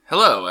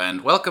Hello,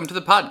 and welcome to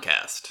the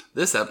podcast.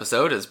 This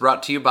episode is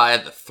brought to you by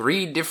the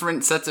 3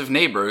 different sets of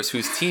neighbors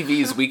whose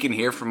TVs we can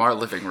hear from our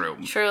living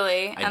room.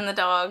 Truly, and the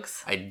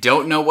dogs. I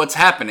don't know what's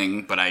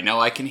happening, but I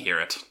know I can hear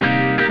it.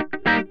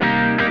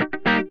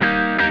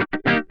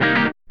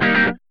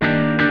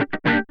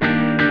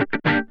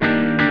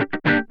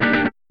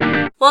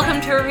 Welcome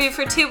to Review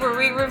for Two, where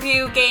we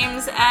review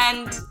games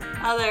and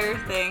other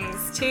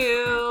things,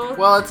 too.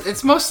 Well,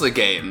 it's mostly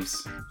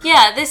games.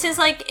 Yeah, this is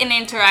like an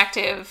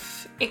interactive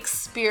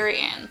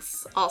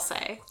experience, I'll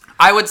say.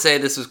 I would say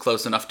this is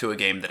close enough to a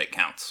game that it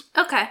counts.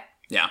 Okay.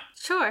 Yeah.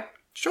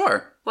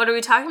 Sure. What are we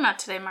talking about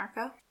today,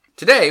 Marco?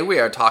 Today we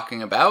are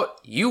talking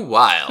about You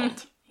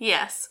Wild.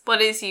 Yes.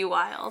 What is You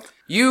Wild?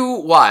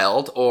 You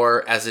Wild,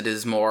 or as it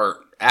is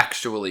more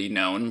actually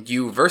known,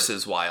 You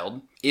vs.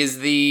 Wild, is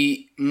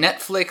the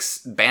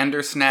Netflix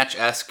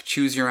Bandersnatch-esque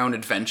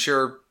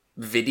choose-your-own-adventure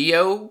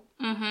video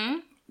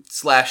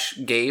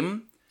 /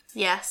 game.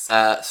 Yes.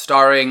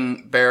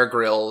 Starring Bear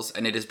Grylls,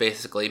 and it is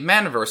basically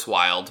Man vs.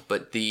 Wild,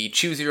 but the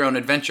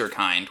choose-your-own-adventure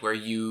kind, where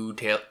you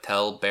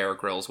tell Bear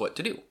Grylls what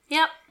to do.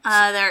 Yep.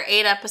 There are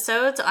 8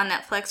 episodes on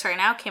Netflix right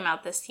now. Came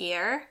out this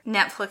year.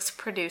 Netflix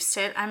produced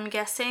it, I'm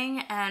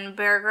guessing, and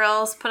Bear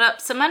Grylls put up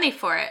some money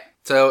for it.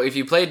 So if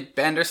you played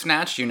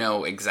Bandersnatch, you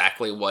know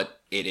exactly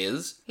what it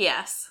is.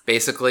 Yes.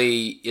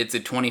 Basically, it's a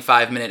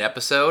 25-minute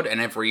episode, and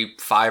every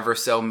 5 or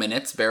so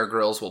minutes, Bear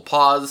Grylls will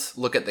pause,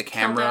 look at the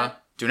camera.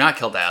 Do not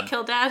kill Dad.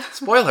 Kill Dad.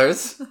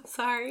 Spoilers.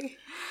 Sorry.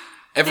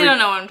 They don't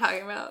know what I'm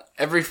talking about.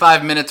 Every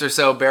 5 minutes or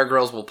so, Bear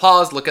Grylls will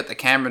pause, look at the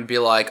camera, and be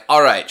like,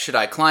 alright, should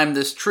I climb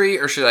this tree,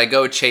 or should I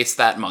go chase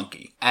that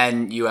monkey?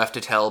 And you have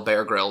to tell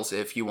Bear Grylls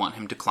if you want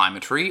him to climb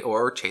a tree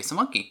or chase a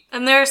monkey.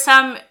 And there are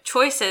some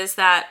choices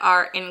that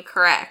are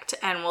incorrect,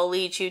 and will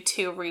lead you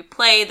to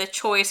replay the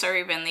choice or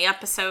even the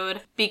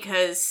episode,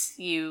 because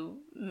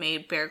you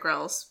made Bear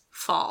Grylls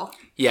fall.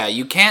 Yeah,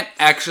 you can't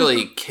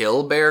actually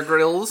kill Bear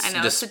Grylls. I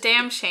know, it's a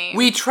damn shame.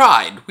 We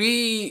tried.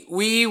 We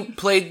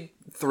played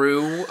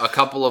through a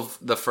couple of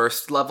the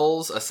first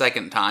levels a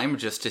second time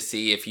just to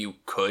see if you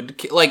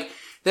could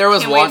there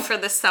was Can't wait for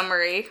the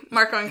summary.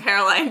 Marco and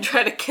Caroline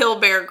try to kill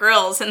Bear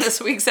Grylls in this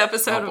week's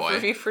episode of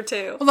Review for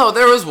Two. Well, no,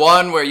 there was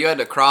one where you had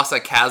to cross a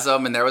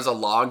chasm and there was a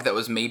log that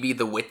was maybe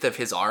the width of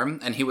his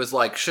arm, and he was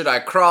like, should I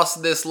cross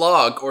this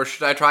log or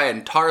should I try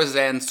and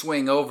Tarzan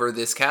swing over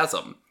this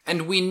chasm?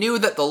 And we knew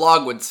that the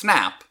log would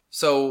snap,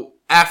 so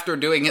after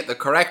doing it the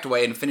correct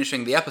way and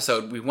finishing the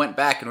episode, we went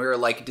back and we were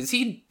like, does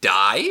he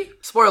die?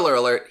 Spoiler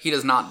alert, he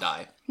does not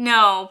die.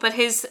 No, but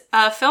his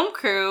film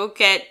crew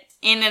get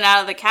in and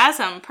out of the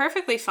chasm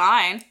perfectly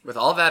fine. With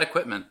all that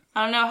equipment.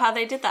 I don't know how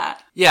they did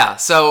that. Yeah,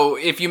 so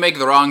if you make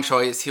the wrong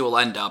choice, he will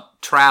end up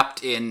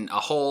trapped in a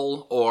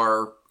hole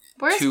or...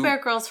 Where's Bear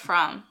Grylls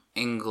from?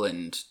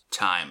 England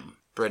time.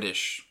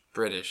 British.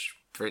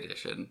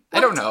 And I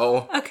don't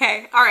know.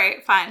 Okay,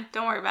 alright, fine.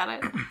 Don't worry about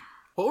it.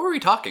 What were we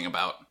talking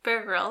about?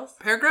 Bear Grylls.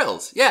 Bear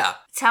Grylls, yeah.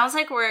 It sounds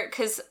like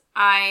because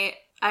I'm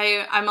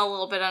a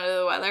little bit under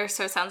the weather,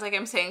 so it sounds like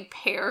I'm saying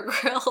Pear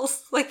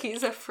Grylls, like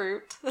he's a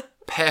fruit.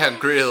 Pear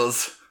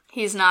Grylls.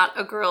 He's not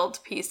a grilled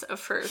piece of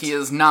fruit. He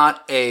is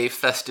not a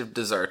festive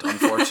dessert,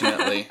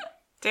 unfortunately.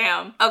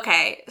 Damn.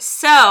 Okay,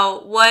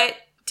 so what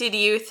did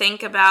you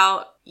think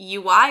about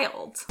You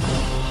Wild?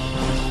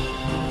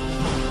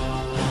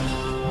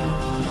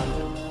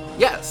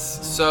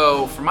 Yes,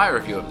 so for my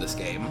review of this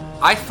game,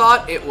 I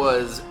thought it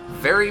was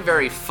very,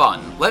 very fun.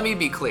 Let me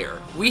be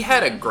clear. We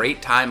had a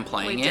great time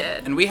playing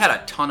it, and we had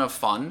a ton of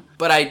fun,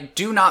 but I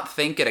do not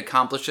think it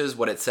accomplishes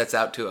what it sets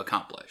out to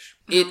accomplish.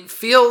 It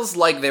feels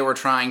like they were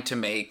trying to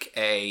make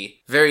a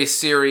very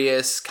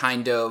serious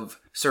kind of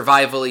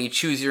survival-y,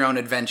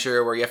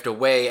 choose-your-own-adventure where you have to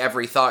weigh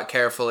every thought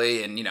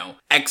carefully and,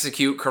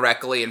 execute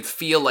correctly and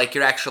feel like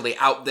you're actually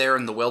out there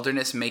in the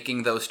wilderness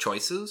making those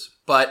choices.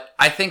 But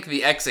I think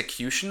the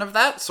execution of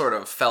that sort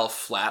of fell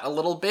flat a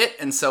little bit,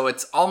 and so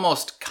it's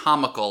almost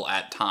comical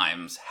at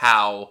times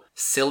how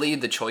silly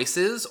the choice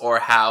is or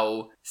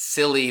how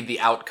silly the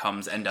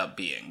outcomes end up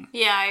being.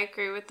 Yeah, I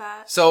agree with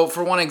that. So,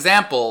 for one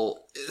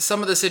example,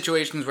 some of the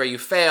situations where you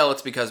fail,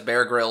 it's because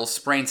Bear Grylls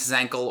sprains his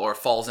ankle or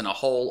falls in a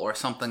hole or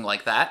something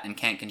like that and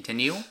can't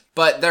continue.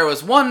 But there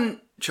was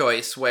one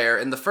choice where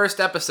in the first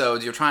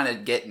episodes you're trying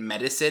to get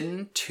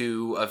medicine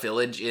to a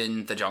village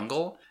in the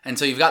jungle. And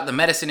so you've got the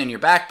medicine in your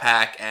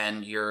backpack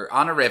and you're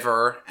on a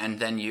river and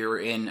then you're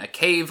in a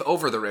cave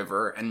over the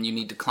river and you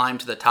need to climb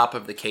to the top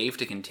of the cave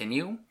to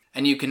continue.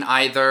 And you can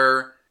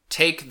either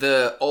take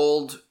the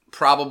old,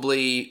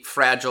 probably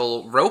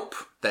fragile rope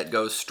that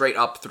goes straight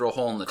up through a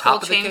hole in the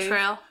top of the cave.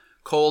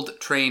 Cold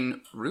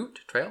chain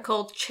trail.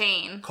 Cold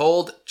chain.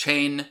 Cold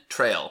chain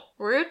trail.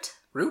 Route?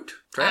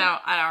 Trail?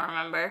 I don't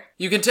remember.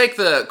 You can take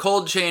the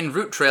cold chain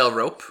root trail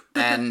rope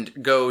and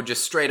go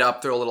just straight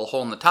up through a little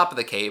hole in the top of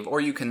the cave, or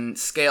you can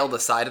scale the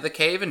side of the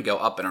cave and go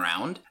up and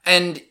around.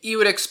 And you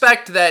would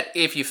expect that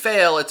if you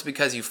fail, it's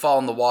because you fall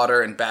in the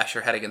water and bash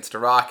your head against a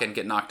rock and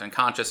get knocked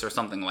unconscious or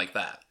something like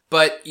that.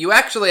 But you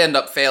actually end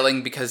up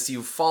failing because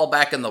you fall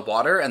back in the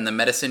water and the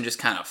medicine just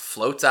kind of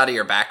floats out of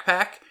your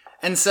backpack.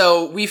 And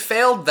so we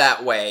failed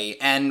that way,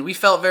 and we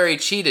felt very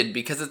cheated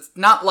because it's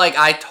not like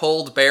I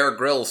told Bear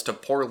Grylls to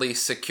poorly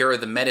secure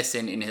the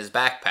medicine in his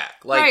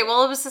backpack. Right,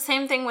 well, it was the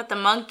same thing with the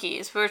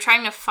monkeys. We were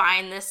trying to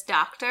find this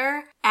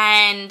doctor,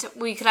 and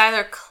we could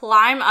either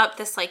climb up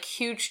this, like,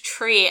 huge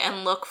tree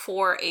and look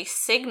for a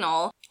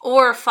signal,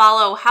 or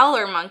follow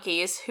howler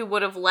monkeys who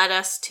would have led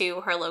us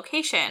to her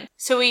location.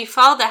 So we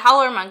followed the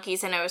howler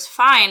monkeys, and it was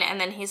fine, and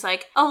then he's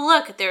like, oh,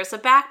 look, there's a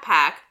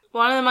backpack.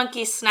 One of the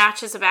monkeys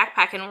snatches a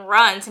backpack and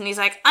runs, and he's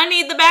like, I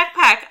need the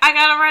backpack. I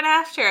gotta run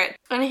after it.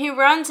 And he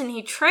runs and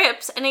he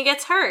trips and he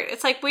gets hurt.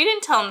 It's like, we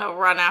didn't tell him to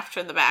run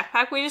after the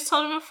backpack. We just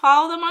told him to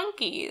follow the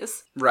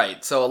monkeys.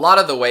 Right. So a lot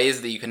of the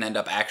ways that you can end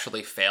up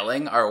actually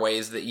failing are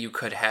ways that you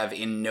could have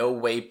in no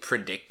way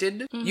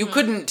predicted. Mm-hmm. You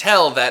couldn't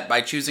tell that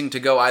by choosing to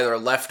go either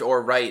left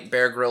or right,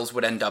 Bear Grylls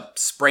would end up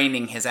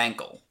spraining his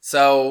ankle.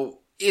 So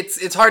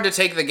It's hard to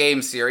take the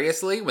game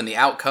seriously when the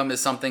outcome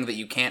is something that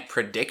you can't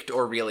predict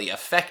or really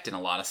affect in a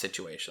lot of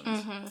situations.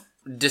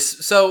 Mm-hmm.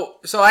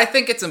 So I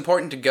think it's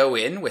important to go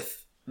in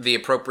with the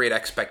appropriate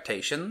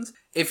expectations.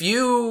 If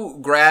you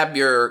grab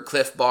your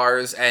Cliff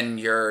Bars and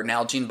your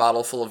Nalgene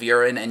bottle full of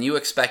urine and you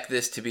expect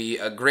this to be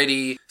a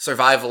gritty,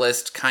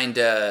 survivalist kind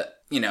of,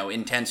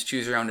 intense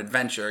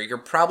choose-your-own-adventure, you're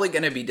probably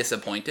going to be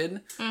disappointed.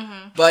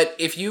 Mm-hmm. But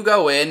if you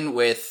go in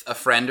with a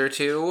friend or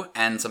two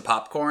and some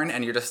popcorn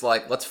and you're just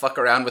like, let's fuck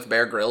around with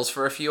Bear Grylls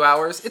for a few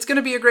hours, it's going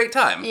to be a great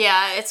time.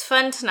 Yeah, it's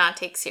fun to not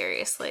take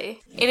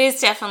seriously. It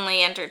is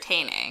definitely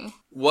entertaining.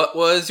 What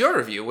was your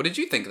review? What did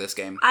you think of this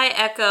game? I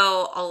echo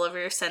all of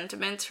your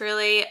sentiments,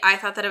 really. I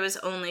thought that it was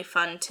only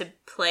fun to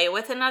play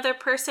with another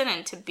person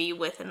and to be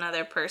with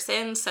another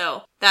person.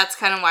 So that's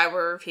kind of why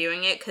we're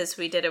reviewing it, because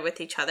we did it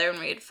with each other and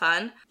we had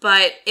fun.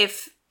 But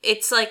if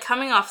it's like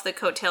coming off the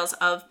coattails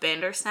of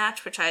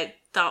Bandersnatch, which I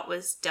thought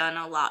was done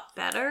a lot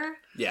better.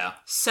 Yeah.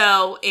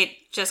 So it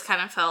just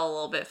kind of fell a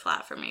little bit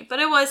flat for me. But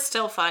it was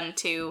still fun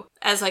to,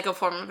 as like a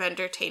form of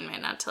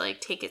entertainment, not to like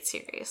take it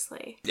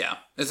seriously. Yeah.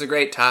 It's a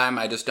great time.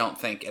 I just don't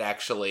think it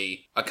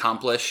actually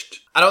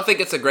accomplished. I don't think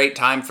it's a great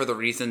time for the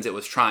reasons it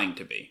was trying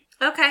to be.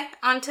 Okay,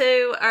 on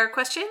to our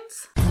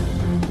questions.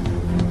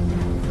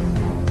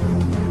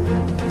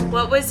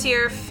 What was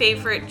your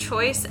favorite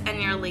choice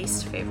and your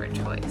least favorite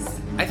choice?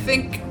 I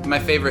think my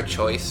favorite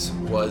choice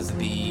was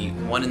the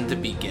one in the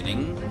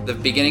beginning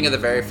of the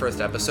very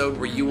first episode,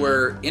 where you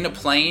were in a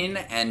plane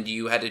and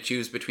you had to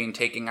choose between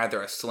taking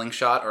either a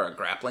slingshot or a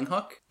grappling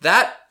hook.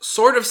 That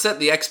sort of set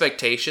the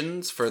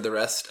expectations for the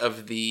rest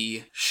of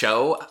the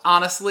show,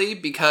 honestly,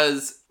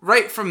 because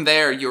right from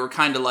there you were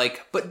kind of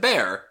like, but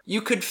Bear,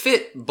 you could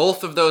fit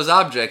both of those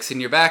objects in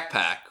your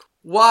backpack.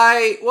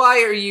 Why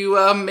are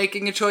you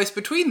making a choice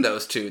between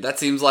those two? That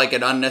seems like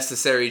an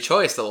unnecessary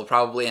choice that will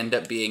probably end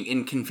up being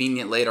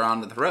inconvenient later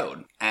on the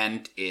road.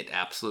 And it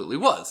absolutely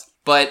was.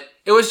 But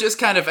it was just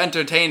kind of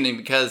entertaining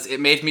because it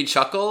made me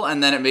chuckle,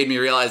 and then it made me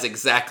realize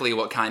exactly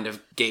what kind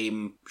of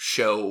game,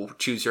 show,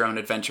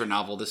 choose-your-own-adventure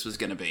novel this was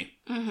going to be.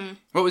 Mm-hmm.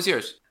 What was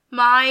yours?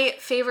 My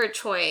favorite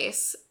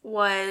choice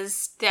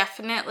was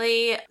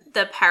definitely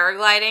the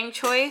paragliding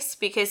choice,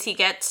 because he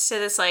gets to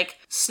this like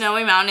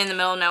snowy mountain in the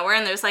middle of nowhere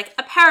and there's like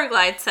a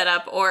paraglide set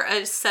up or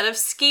a set of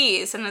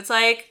skis, and it's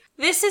like,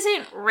 this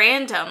isn't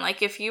random.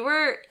 Like, if you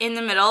were in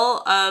the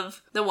middle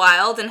of the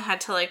wild and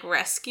had to like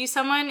rescue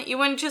someone, you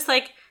wouldn't just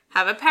like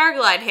have a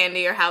paraglide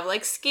handy or have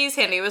like skis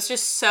handy. It was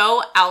just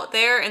so out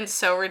there and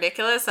so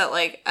ridiculous that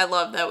like I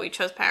love that we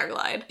chose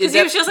paraglide, because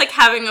he was just like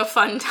having a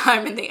fun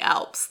time in the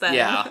Alps then.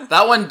 Yeah,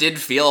 that one did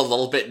feel a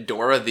little bit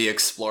Dora the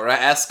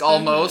Explorer-esque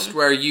almost,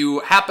 where you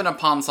happen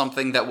upon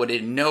something that would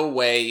in no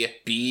way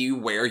be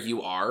where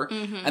you are,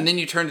 and then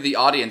you turn to the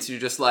audience and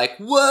you're just like,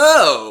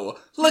 whoa,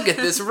 look at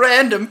this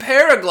random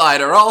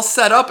paraglider all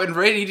set up and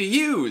ready to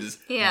use.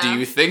 Yeah. Do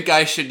you think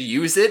I should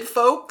use it,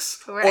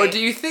 folks? Right. Or do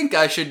you think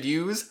I should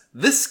use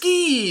the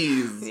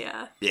skis?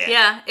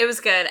 Yeah, it was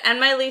good. And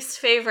my least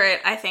favorite,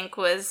 I think,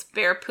 was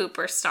Bear Poop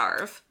or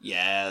Starve.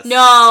 Yes.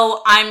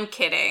 No, I'm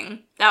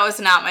kidding. That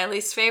was not my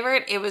least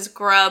favorite. It was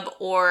Grub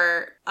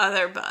or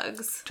other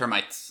bugs.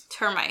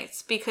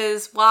 Termites.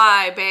 Because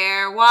why,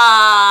 Bear?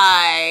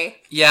 Why?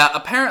 Yeah,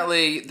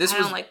 apparently I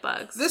don't like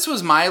bugs. This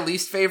was my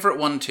least favorite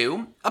one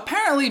too.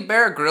 Apparently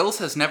Bear Grylls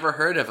has never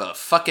heard of a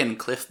fucking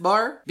Cliff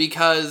Bar,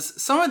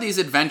 because some of these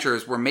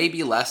adventures were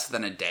maybe less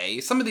than a day.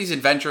 Some of these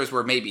adventures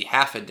were maybe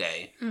half a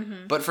day.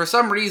 Mm-hmm. But for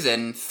some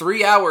reason,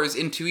 3 hours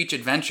into each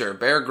adventure,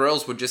 Bear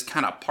Grylls would just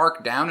kind of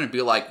park down and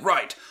be like,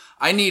 right,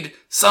 I need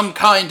some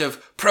kind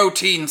of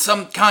protein,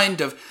 some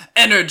kind of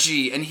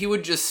energy. And he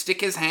would just stick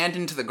his hand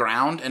into the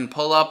ground and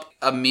pull up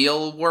a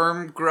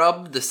mealworm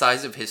grub the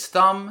size of his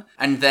thumb,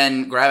 and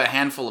then grab a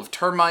handful of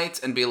termites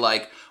and be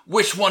like,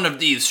 which one of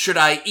these should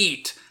I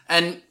eat?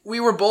 And we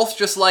were both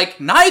just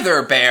like,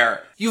 neither,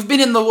 Bear. You've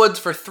been in the woods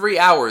for 3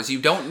 hours. You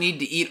don't need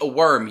to eat a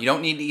worm. You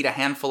don't need to eat a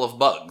handful of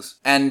bugs.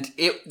 And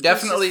it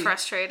definitely... It's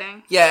just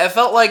frustrating. Yeah, it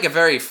felt like a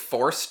very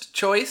forced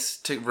choice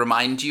to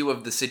remind you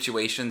of the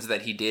situations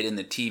that he did in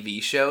the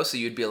TV show. So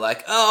you'd be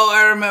like, oh,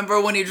 I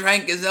remember when he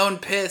drank his own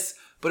piss.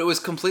 but it was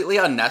completely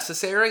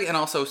unnecessary and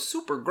also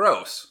super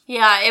gross.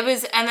 Yeah, it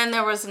was, and then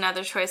there was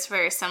another choice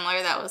very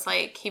similar that was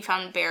like, he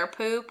found bear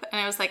poop,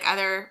 and it was like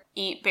either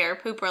eat bear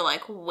poop or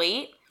like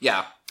wait.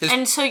 Yeah.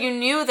 And so you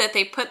knew that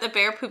they put the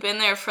bear poop in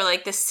there for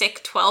like the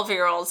sick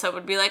 12-year-olds that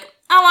would be like,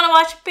 I want to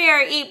watch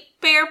bear eat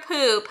bear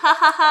poop, ha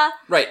ha ha.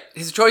 Right.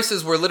 His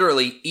choices were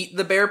literally eat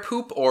the bear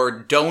poop or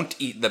don't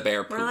eat the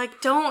bear poop. We're like,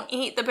 don't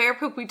eat the bear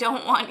poop. We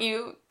don't want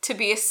you to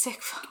be a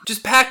sick fuck.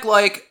 Just pack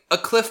like a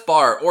Cliff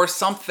Bar or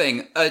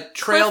something, a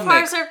trail mix. Cliff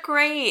Bars are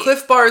great.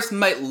 Cliff Bars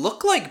might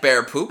look like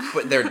bear poop,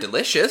 but they're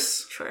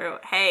delicious. True.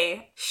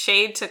 Hey,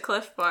 shade to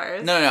Cliff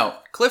Bars. No.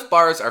 Cliff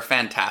Bars are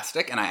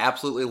fantastic, and I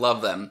absolutely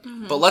love them.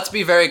 Mm-hmm. But let's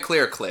be very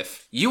clear,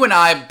 Cliff. You and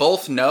I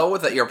both know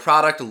that your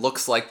product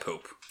looks like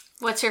poop.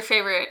 What's your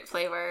favorite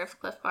flavor of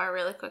Cliff Bar,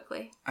 really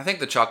quickly? I think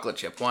the chocolate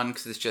chip one,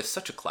 because it's just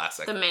such a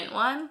classic. The mint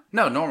one?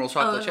 No, normal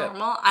chocolate chip.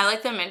 Normal? I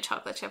like the mint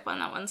chocolate chip one.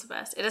 That one's the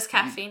best. It has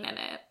caffeine in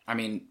it. I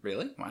mean,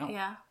 really? Wow.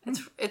 Yeah,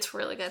 it's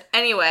really good.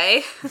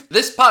 Anyway.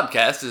 This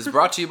podcast is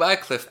brought to you by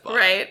Cliff Bar.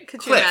 Right.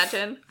 Could you Cliff,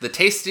 imagine? The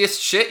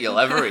tastiest shit you'll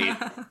ever eat.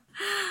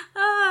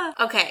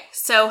 Okay,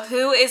 so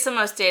who is the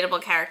most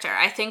dateable character?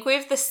 I think we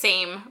have the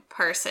same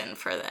person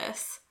for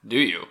this. Do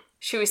you?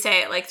 Should we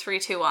say it like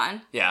 3, 2,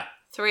 1? Yeah.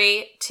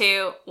 3,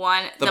 2,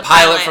 1. The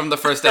pilot from the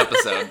first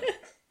episode.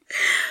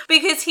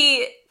 Because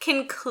he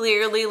can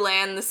clearly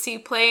land the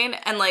seaplane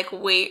and like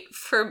wait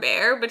for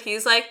Bear, but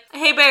he's like,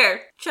 "Hey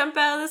Bear, jump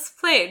out of this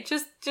plane.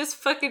 Just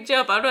fucking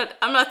jump.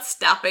 I'm not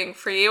stopping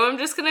for you. I'm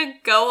just gonna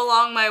go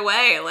along my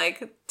way.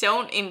 Like,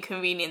 don't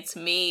inconvenience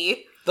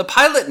me." The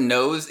pilot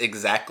knows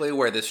exactly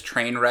where this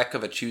train wreck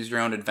of a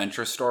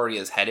choose-your-own-adventure story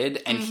is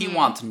headed, and he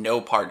wants no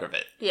part of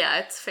it. Yeah,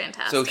 it's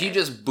fantastic. So he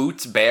just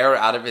boots Bear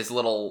out of his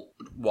little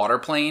water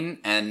plane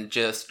and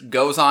just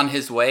goes on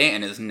his way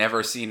and is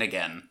never seen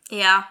again.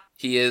 Yeah.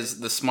 He is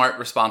the smart,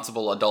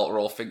 responsible adult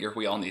role figure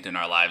we all need in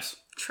our lives.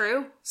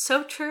 True.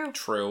 So true.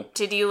 True.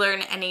 Did you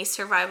learn any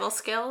survival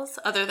skills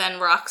other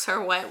than rocks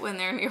are wet when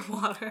they're near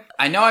water?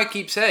 I know I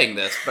keep saying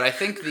this, but I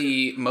think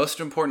the most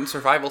important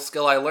survival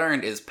skill I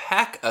learned is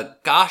pack a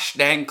gosh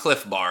dang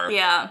Cliff Bar.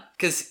 Yeah.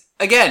 Because,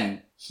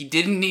 again, he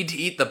didn't need to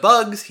eat the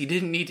bugs, he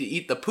didn't need to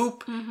eat the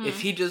poop,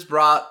 if he just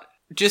brought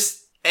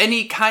just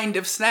any kind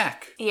of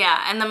snack.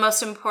 Yeah, and the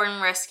most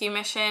important rescue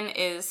mission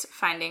is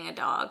finding a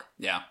dog.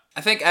 Yeah. I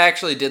think I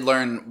actually did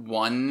learn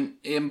one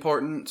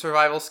important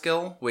survival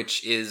skill,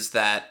 which is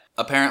that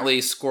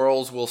apparently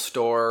squirrels will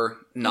store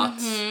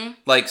nuts,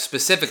 like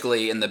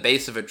specifically in the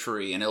base of a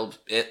tree, and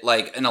it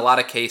like in a lot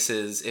of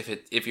cases,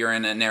 if you're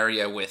in an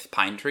area with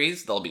pine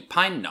trees, there'll be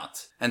pine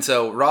nuts, and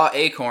so raw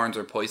acorns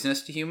are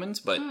poisonous to humans,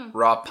 but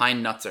raw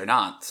pine nuts are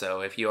not. So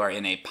if you are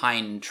in a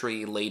pine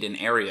tree laden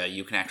area,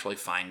 you can actually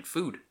find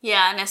food.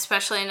 Yeah, and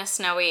especially in a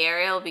snowy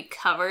area, it'll be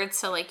covered,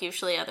 so like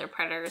usually other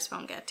predators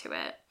won't get to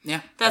it.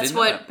 Yeah, that's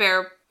what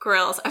Bear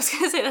Grylls. I was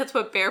gonna say that's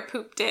what Bear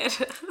Poop did.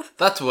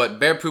 That's what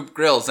Bear Poop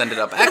Grills ended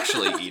up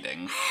actually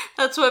eating.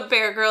 That's what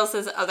Bear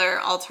Grylls'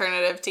 other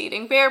alternative to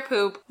eating bear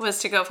poop was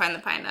to go find the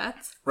pine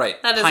nuts. Right.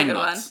 That is pine a good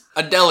nuts.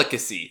 one. A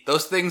delicacy.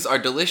 Those things are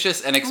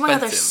delicious and expensive. Oh my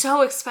God, they're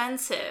so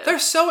expensive. They're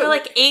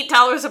like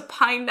 $8 a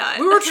pine nut.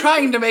 We were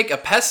trying to make a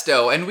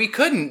pesto, and we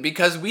couldn't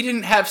because we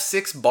didn't have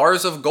 6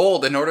 bars of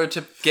gold in order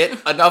to get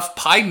enough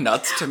pine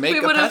nuts to make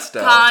a pesto. We would have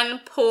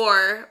gone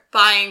poor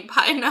buying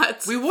pine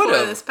nuts for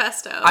this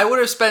pesto. I would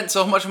have spent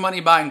so much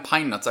money buying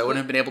pine nuts, I wouldn't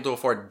have been able to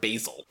afford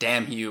basil.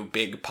 Damn you,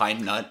 big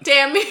pine nut.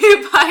 Damn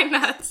you, pine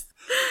nuts.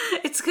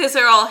 It's because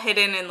they're all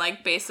hidden in,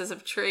 like, bases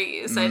of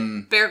trees,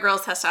 and Bear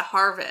Grylls has to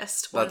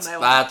harvest one by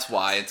one. That's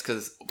why. It's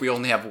because we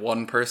only have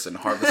one person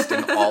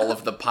harvesting all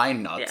of the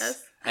pine nuts.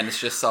 Yes. And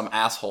it's just some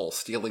asshole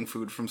stealing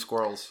food from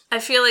squirrels. I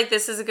feel like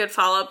this is a good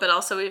follow-up, but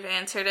also we've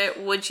answered it.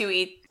 Would you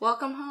eat...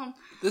 Welcome home.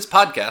 This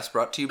podcast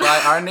brought to you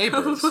by our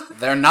neighbors.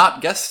 They're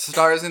not guest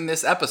stars in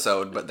this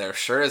episode, but they're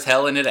sure as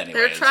hell in it anyways.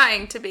 They're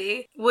trying to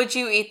be. Would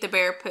you eat the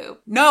bear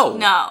poop? No.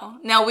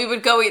 No, we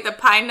would go eat the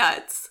pine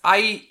nuts.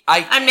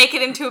 I'd make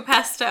it into a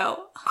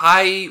pesto.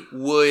 I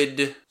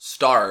would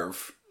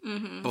starve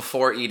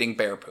before eating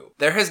bear poop.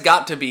 There has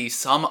got to be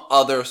some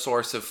other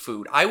source of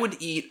food. I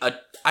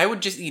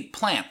would just eat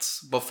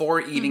plants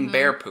before eating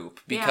bear poop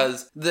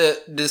because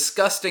the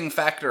disgusting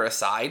factor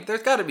aside,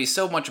 there's got to be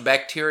so much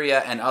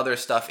bacteria and other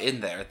stuff in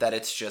there that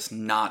it's just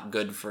not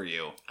good for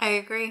you. I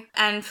agree.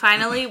 And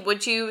finally,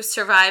 would you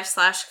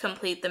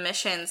survive/complete the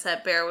missions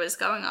that Bear was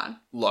going on?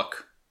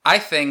 Look, I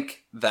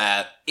think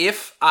that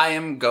if I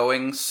am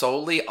going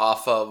solely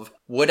off of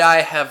would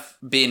I have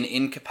been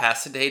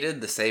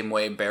incapacitated the same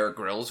way Bear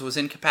Grylls was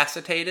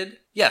incapacitated?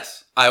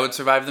 Yes, I would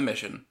survive the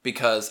mission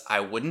because I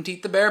wouldn't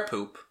eat the bear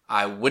poop.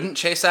 I wouldn't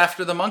chase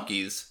after the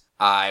monkeys.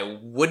 I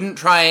wouldn't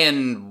try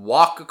and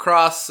walk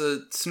across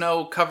a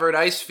snow-covered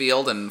ice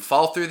field and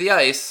fall through the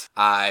ice.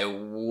 I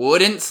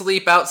wouldn't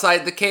sleep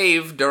outside the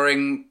cave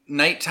during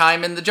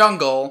nighttime in the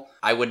jungle.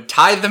 I would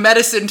tie the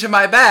medicine to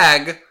my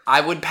bag.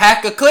 I would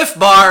pack a Cliff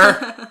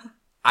Bar.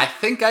 I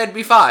think I'd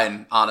be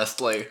fine,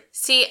 honestly.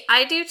 See,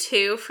 I do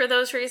too for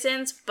those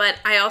reasons, but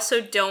I also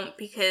don't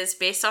because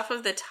based off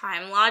of the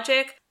time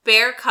logic,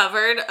 Bear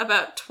covered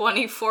about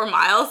 24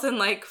 miles in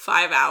like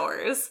 5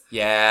 hours.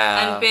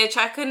 Yeah. And bitch,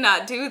 I could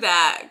not do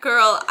that.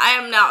 Girl, I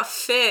am not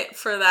fit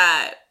for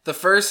that. The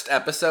first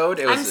episode,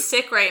 I'm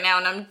sick right now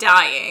and I'm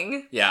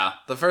dying. Yeah,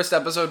 the first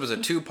episode was a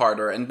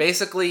two-parter, and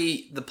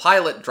basically the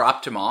pilot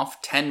dropped him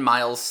off 10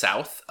 miles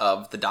south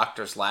of the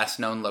doctor's last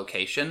known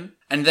location,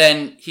 and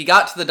then he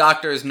got to the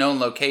doctor's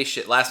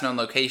last known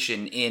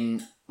location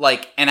in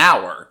like an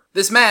hour.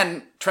 This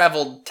man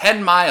traveled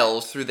 10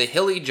 miles through the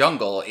hilly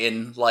jungle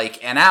in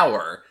like an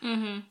hour.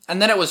 Mm-hmm.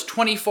 And then it was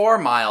 24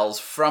 miles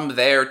from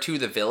there to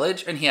the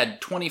village, and he had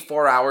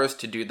 24 hours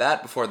to do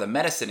that before the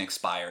medicine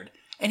expired.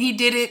 And he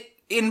did it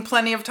in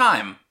plenty of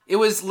time. It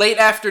was late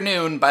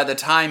afternoon by the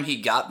time he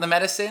got the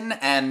medicine,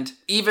 and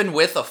even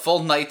with a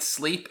full night's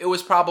sleep, it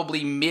was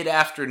probably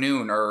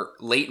mid-afternoon or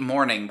late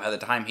morning by the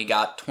time he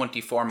got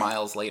 24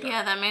 miles later.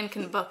 Yeah, that man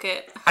can book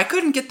it. I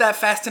couldn't get that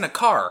fast in a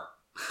car.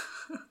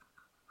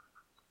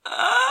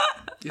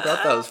 You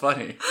thought that was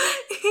funny.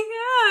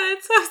 Yeah,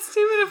 it's so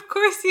stupid. Of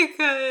course you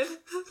could.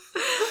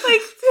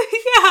 Like,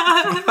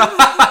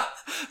 yeah.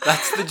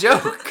 That's the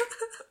joke.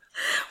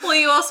 Well,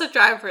 you also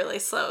drive really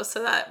slow,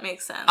 so that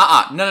makes sense.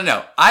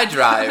 No. I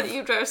drive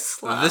you drive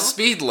slow. The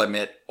speed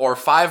limit, or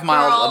 5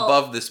 miles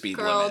above the speed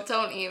limit. Girl,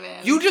 don't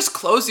even. You just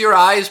close your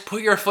eyes,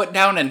 put your foot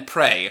down, and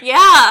pray.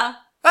 Yeah.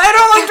 I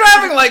don't like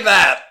driving like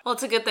that! Well,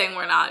 it's a good thing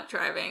we're not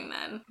driving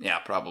then. Yeah,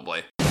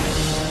 probably.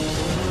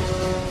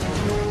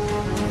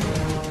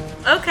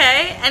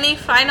 Okay, any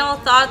final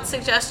thoughts,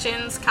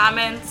 suggestions,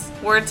 comments,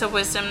 words of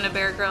wisdom to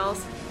Bear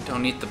Grylls?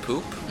 Don't eat the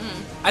poop.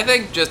 I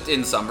think just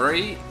in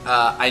summary,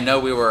 I know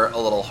we were a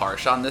little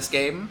harsh on this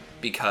game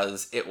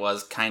because it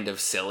was kind of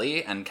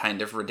silly and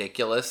kind of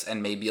ridiculous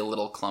and maybe a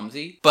little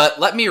clumsy. But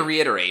let me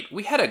reiterate,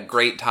 we had a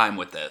great time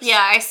with this.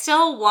 Yeah, I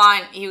still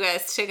want you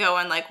guys to go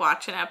and like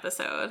watch an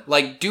episode.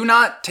 Like, do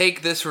not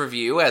take this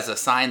review as a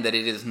sign that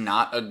it is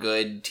not a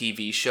good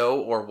TV show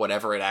or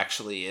whatever it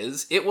actually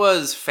is. It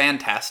was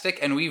fantastic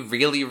and we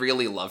really,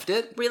 really loved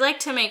it. We like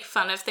to make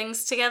fun of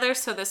things together,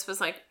 so this was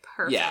like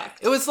perfect. Yeah,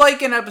 it was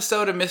like an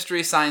episode of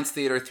Mystery Science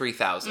Theater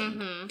 3000.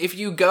 Mm-hmm. If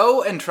you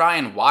go and try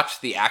and watch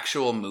the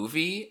actual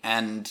movie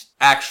and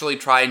actually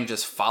try and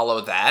just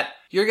follow that,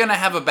 you're gonna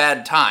have a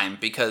bad time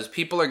because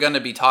people are gonna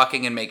be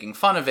talking and making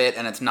fun of it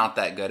and it's not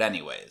that good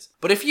anyways.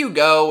 But if you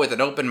go with an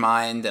open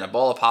mind and a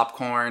bowl of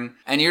popcorn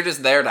and you're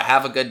just there to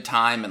have a good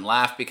time and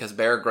laugh because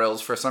Bear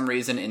Grylls for some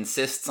reason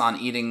insists on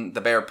eating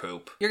the bear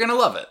poop, you're gonna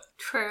love it.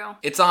 True.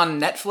 It's on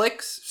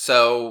Netflix,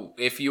 so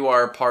if you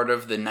are part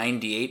of the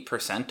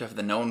 98% of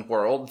the known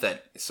world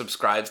that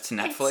subscribes to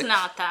Netflix... It's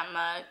not that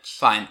much.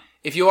 Fine.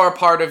 If you are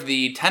part of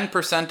the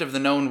 10% of the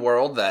known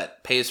world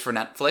that pays for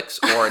Netflix,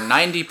 or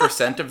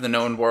 90% of the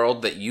known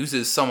world that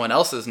uses someone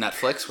else's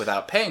Netflix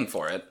without paying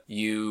for it,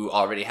 you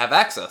already have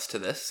access to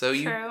this, so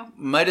you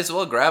might as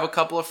well grab a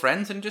couple of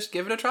friends and just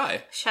give it a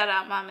try. Shout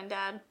out Mom and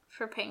Dad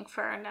for paying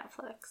for our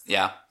Netflix.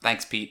 Yeah,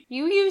 thanks, Pete.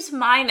 You use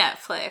my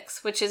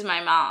Netflix, which is my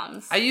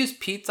mom's. I use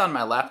Pete's on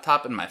my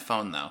laptop and my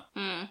phone, though.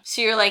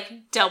 So you're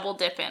like double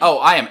dipping. Oh,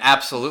 I am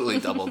absolutely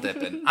double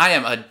dipping. I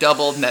am a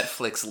double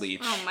Netflix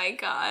leech. Oh my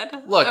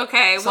god. Look,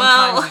 okay,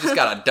 sometimes you just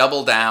gotta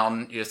double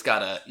down. You just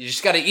gotta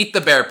eat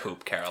the bear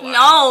poop, Caroline.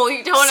 No,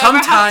 you don't ever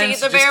have to eat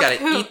the bear poop. Sometimes you just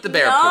gotta eat the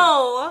bear poop.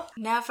 No,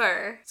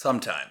 never.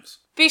 Sometimes.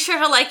 Be sure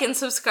to like and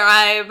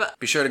subscribe.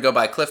 Be sure to go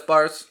buy Cliff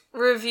Bars.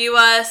 Review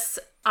us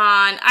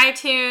on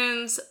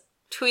iTunes.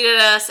 Tweet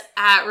at us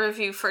at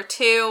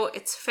review4two.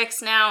 It's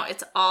fixed now.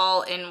 It's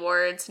all in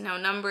words, no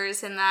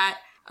numbers in that.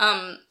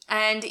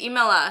 And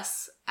email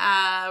us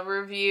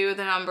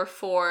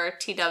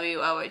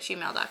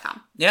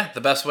review4two@gmail.com. Yeah,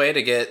 the best way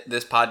to get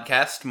this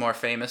podcast more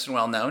famous and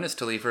well known is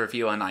to leave a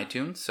review on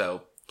iTunes.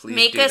 So please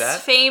make do that. Make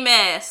us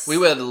famous.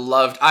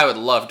 I would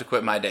love to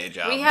quit my day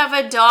job. We have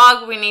a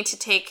dog we need to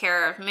take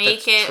care of.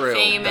 Make That's it true.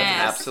 famous.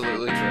 That's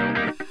absolutely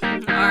true.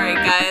 All right,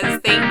 guys.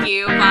 Thank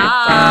you.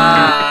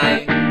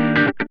 Bye. Bye.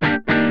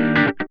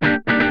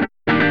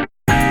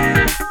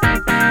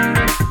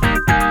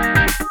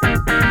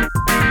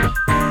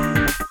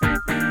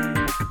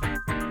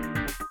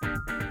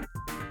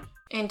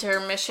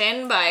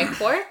 Intermission by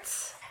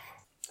Quartz.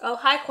 Oh,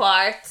 hi,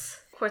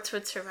 Quartz. Quartz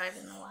would survive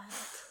in the wild.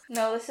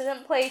 No, this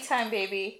isn't playtime, baby.